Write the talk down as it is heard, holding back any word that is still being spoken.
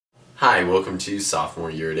Hi, welcome to Sophomore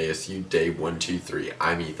year at ASU, day 123.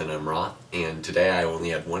 I'm Ethan M. Roth, and today I only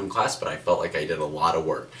had one class, but I felt like I did a lot of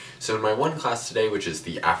work. So in my one class today, which is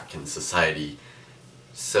the African Society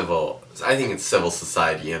Civil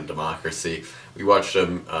Society and Democracy, we watched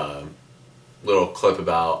a little clip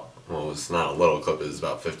about, well, it's not a little clip, it was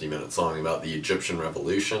about 50 minutes long, about the Egyptian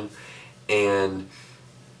Revolution, and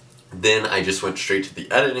then I just went straight to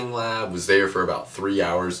the editing lab, was there for about 3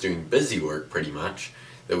 hours doing busy work pretty much,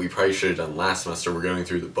 that we probably should have done last semester. We're going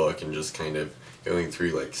through the book and just kind of going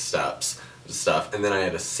through like steps of stuff. And then I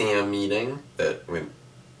had a SAM meeting that went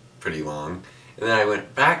pretty long. And then I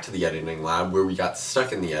went back to the editing lab where we got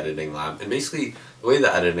stuck in the editing lab. And basically the way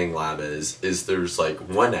the editing lab is there's like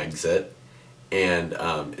one exit and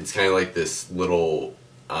it's kind of like this little,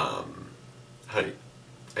 I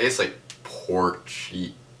guess like porch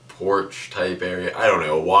type area. I don't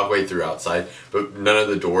know, a walkway through outside, but none of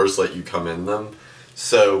the doors let you come in them.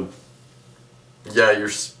 So, yeah, you're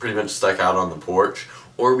pretty much stuck out on the porch.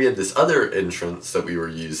 Or we had this other entrance that we were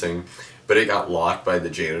using, but it got locked by the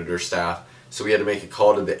janitor staff. So we had to make a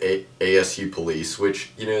call to the ASU police, which,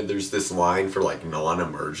 you know, there's this line for, like,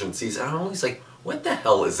 non-emergencies. And I'm always like, what the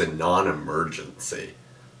hell is a non-emergency,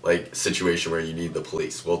 like, situation where you need the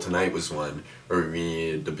police? Well, tonight was one where we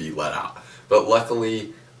needed to be let out. But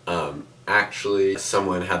luckily, actually,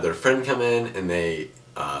 someone had their friend come in and they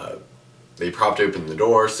propped open the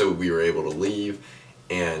door, so we were able to leave,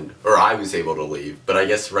 or I was able to leave, but I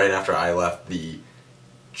guess right after I left, the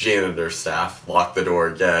janitor staff locked the door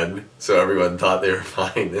again, so everyone thought they were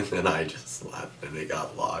fine, and then I just left and it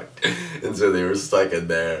got locked, and so they were stuck in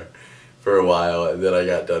there for a while, and then I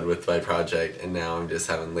got done with my project, and now I'm just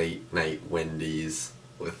having late night Wendy's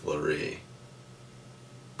with Laree.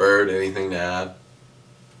 Bird, anything to add?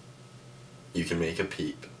 You can make a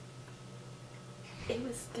peep. It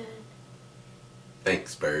was good.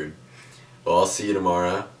 Thanks, Bird. Well, I'll see you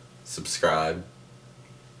tomorrow. Subscribe.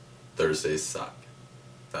 Thursdays suck.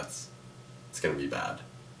 It's gonna be bad.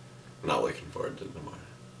 I'm not looking forward to tomorrow.